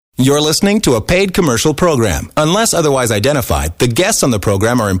You're listening to a paid commercial program. Unless otherwise identified, the guests on the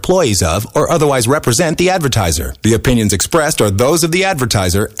program are employees of or otherwise represent the advertiser. The opinions expressed are those of the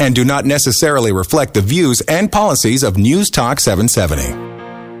advertiser and do not necessarily reflect the views and policies of News Talk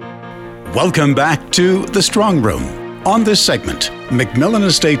 770. Welcome back to the Strongroom. On this segment, MacMillan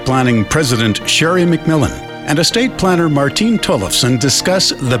Estate Planning President Sheri MacMillan and estate planner Martine Tollefson discuss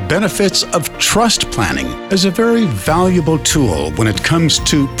the benefits of trust planning as a very valuable tool when it comes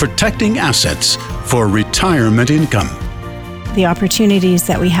to protecting assets for retirement income. The opportunities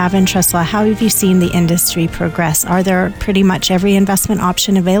that we have in trust law, how have you seen the industry progress? Are there pretty much every investment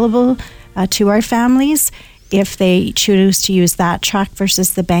option available to our families if they choose to use that track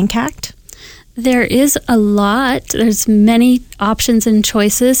versus the Bank Act? There is a lot. There's many options and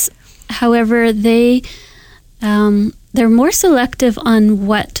choices. However, they're more selective on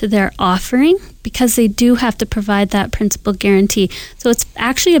what they're offering because they do have to provide that principal guarantee. So it's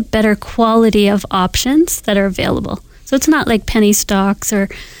actually a better quality of options that are available. So it's not like penny stocks or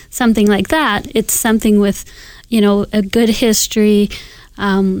something like that. It's something with, a good history,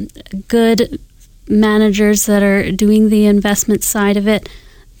 good managers that are doing the investment side of it.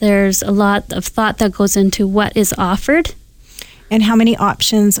 There's a lot of thought that goes into what is offered. And how many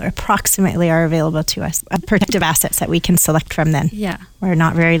options approximately are available to us, protective assets that we can select from then? Yeah. We're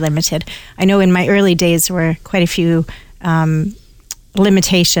not very limited. I know in my early days there were quite a few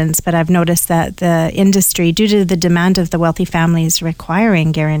limitations, but I've noticed that the industry, due to the demand of the wealthy families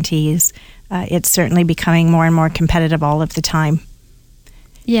requiring guarantees, it's certainly becoming more and more competitive all of the time.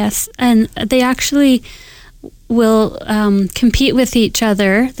 Yes, and they actually will compete with each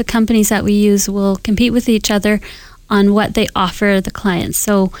other. The companies that we use will compete with each other on what they offer the clients.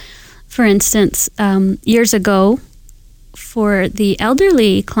 So, for instance, years ago, for the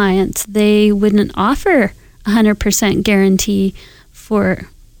elderly clients, they wouldn't offer 100% guarantee for,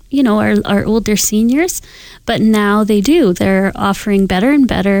 our older seniors, but now they do. They're offering better and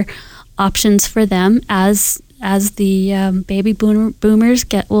better options for them as the baby boomers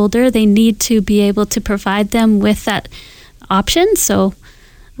get older. They need to be able to provide them with that option. So,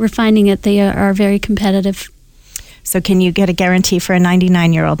 we're finding that they are very competitive. So can you get a guarantee for a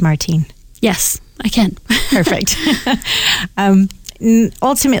 99-year-old, Martine? Yes, I can. Perfect.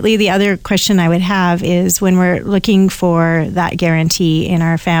 Ultimately, the other question I would have is when we're looking for that guarantee in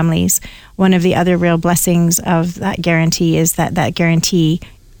our families, one of the other real blessings of that guarantee is that guarantee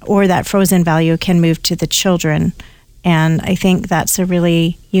or that frozen value can move to the children. And I think that's a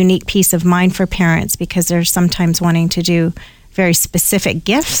really unique peace of mind for parents because they're sometimes wanting to do very specific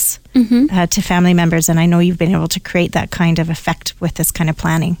gifts to family members, and I know you've been able to create that kind of effect with this kind of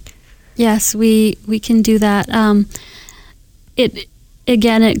planning. Yes, we can do that.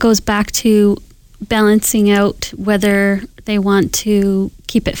 It goes back to balancing out whether they want to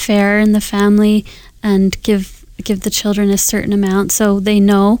keep it fair in the family and give the children a certain amount, so they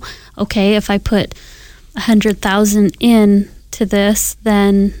know, okay, if I put 100,000 in to this,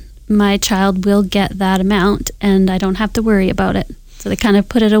 then my child will get that amount and I don't have to worry about it. So they kind of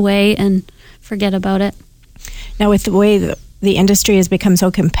put it away and forget about it. Now, with the way the industry has become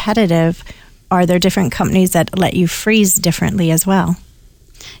so competitive, are there different companies that let you freeze differently as well?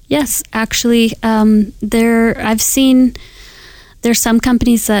 Yes, actually, I've seen there's some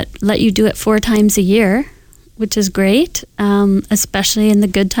companies that let you do it 4 times a year, which is great, especially in the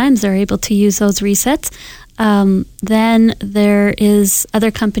good times. They're able to use those resets. Then there is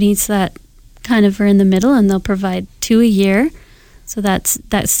other companies that kind of are in the middle and they'll provide 2 a year. So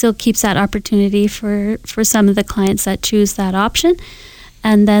that still keeps that opportunity for some of the clients that choose that option.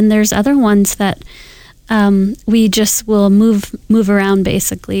 And then there's other ones that we just will move around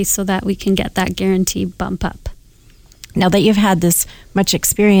basically so that we can get that guarantee bump up. Now that you've had this much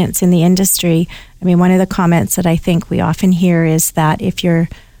experience in the industry, I mean, one of the comments that I think we often hear is that if you're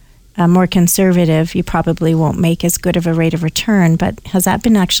more conservative, you probably won't make as good of a rate of return. But has that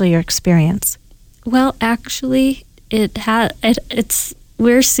been actually your experience? Well, actually,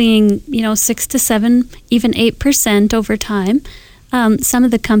 we're seeing 6 to 7, even 8% over time. Some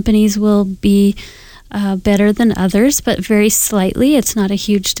of the companies will be better than others, but very slightly. It's not a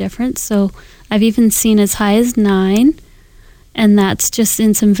huge difference. So I've even seen as high as 9, and that's just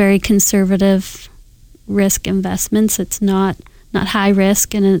in some very conservative risk investments. It's not high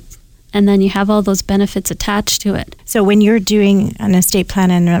risk, and then you have all those benefits attached to it. So when you're doing an estate plan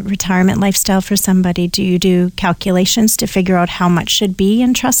and a retirement lifestyle for somebody, do you do calculations to figure out how much should be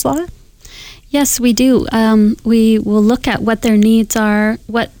in trust law? Yes, we do. We will look at what their needs are,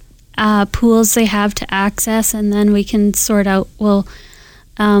 what pools they have to access, and then we can sort out,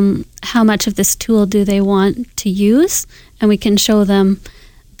 how much of this tool do they want to use? And we can show them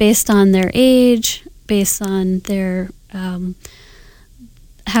based on their age, based on their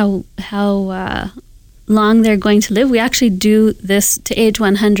how long they're going to live. We actually do this to age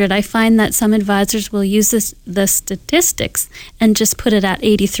 100. I find that some advisors will use the statistics and just put it at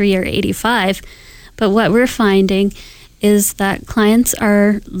 83 or 85. But what we're finding is that clients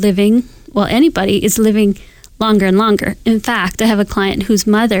are living, well, anybody is living longer and longer. In fact, I have a client whose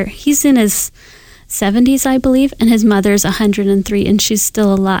mother, he's in his 70s, I believe, and his mother's 103, and she's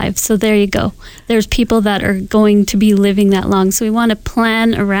still alive. So there you go. There's people that are going to be living that long. So we want to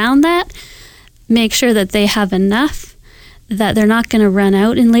plan around that, make sure that they have enough, that they're not going to run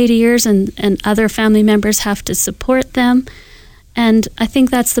out in later years, and other family members have to support them. And I think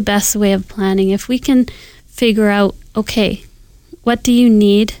that's the best way of planning. If we can figure out, okay, what do you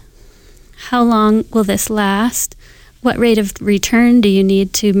need? How long will this last? What rate of return do you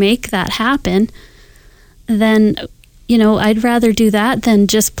need to make that happen? Then, I'd rather do that than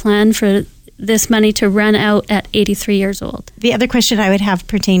just plan for this money to run out at 83 years old. The other question I would have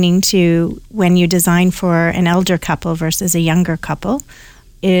pertaining to when you design for an elder couple versus a younger couple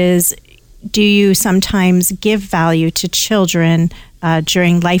is, do you sometimes give value to children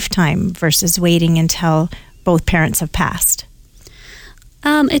during lifetime versus waiting until both parents have passed?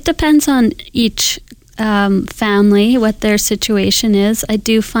 It depends on each family, what their situation is. I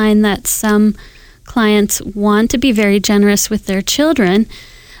do find that some clients want to be very generous with their children,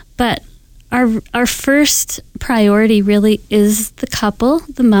 but our first priority really is the couple,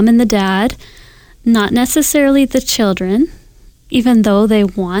 the mom and the dad, not necessarily the children. Even though they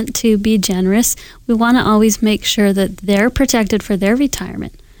want to be generous, we want to always make sure that they're protected for their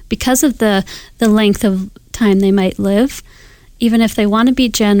retirement because of the length of time they might live. Even if they want to be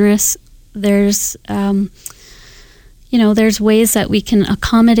generous, there's there's ways that we can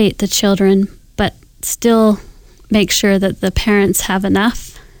accommodate the children, but still make sure that the parents have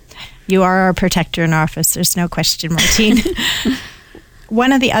enough. You are our protector in our office. There's no question, Martine.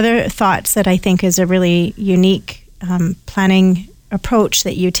 One of the other thoughts that I think is a really unique planning approach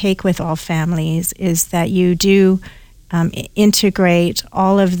that you take with all families is that you do integrate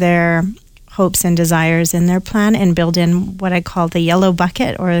all of their hopes and desires in their plan and build in what I call the yellow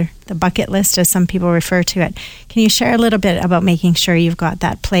bucket, or the bucket list as some people refer to it. Can you share a little bit about making sure you've got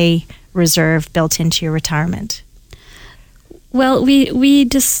that play reserve built into your retirement? Well, we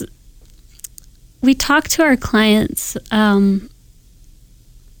talk to our clients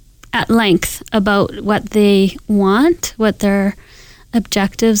at length about what they want, what their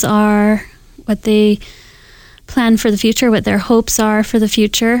objectives are, what they plan for the future, what their hopes are for the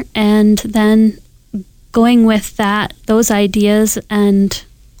future, and then going with those ideas and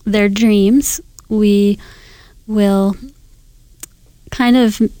their dreams, we will kind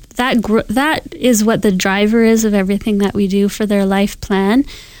of, that is what the driver is of everything that we do for their life plan.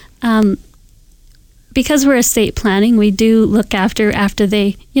 Because we're estate planning, we do look after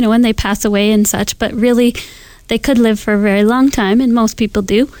they, when they pass away and such, but really they could live for a very long time, and most people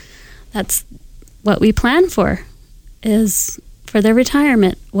do. That's what we plan for, is for their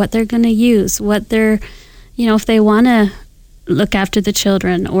retirement, what they're going to use, what they're, if they want to look after the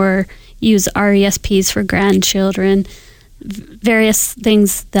children or use RESPs for grandchildren, various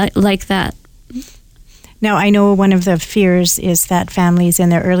things like that. Now, I know one of the fears is that families in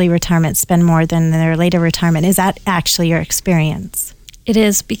their early retirement spend more than their later retirement. Is that actually your experience? It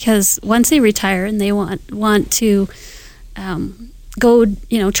is, because once they retire and they want to go,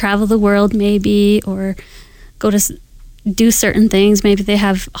 travel the world maybe, or go to do certain things. Maybe they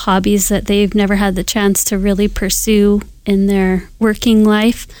have hobbies that they've never had the chance to really pursue in their working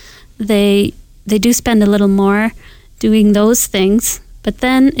life. They do spend a little more doing those things. But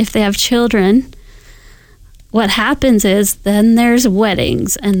then if they have children, what happens is then there's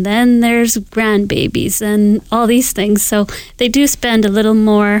weddings, and then there's grandbabies and all these things. So they do spend a little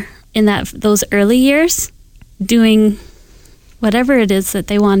more in those early years doing whatever it is that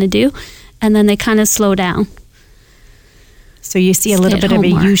they want to do, and then they kind of slow down. So you see a little bit of a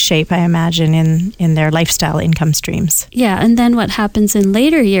U-shape, I imagine, in their lifestyle income streams. Yeah, and then what happens in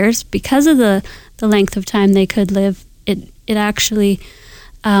later years, because of the length of time they could live, it actually,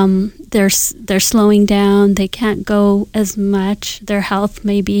 they're slowing down, they can't go as much, their health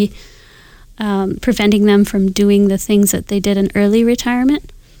may be preventing them from doing the things that they did in early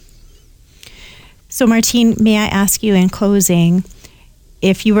retirement. So Martine, may I ask you in closing,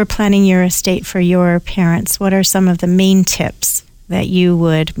 if you were planning your estate for your parents, what are some of the main tips that you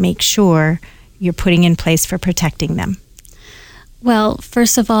would make sure you're putting in place for protecting them? Well,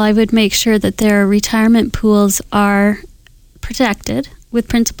 first of all, I would make sure that their retirement pools are protected with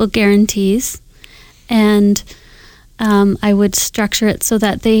principal guarantees, and I would structure it so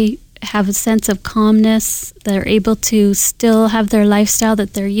that they have a sense of calmness. They're able to still have their lifestyle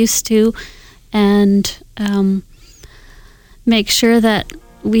that they're used to, and make sure that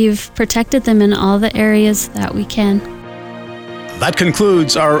we've protected them in all the areas that we can. That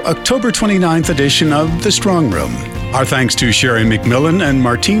concludes our October 29th edition of The Strongroom. Our thanks to Sheri MacMillan and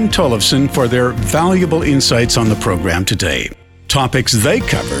Martine Tollefson for their valuable insights on the program today. Topics they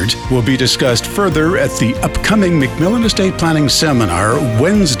covered will be discussed further at the upcoming MacMillan Estate Planning Seminar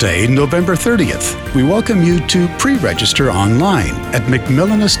Wednesday, November 30th. We welcome you to pre-register online at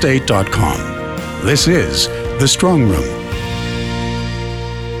macmillanestate.com. This is The Strongroom.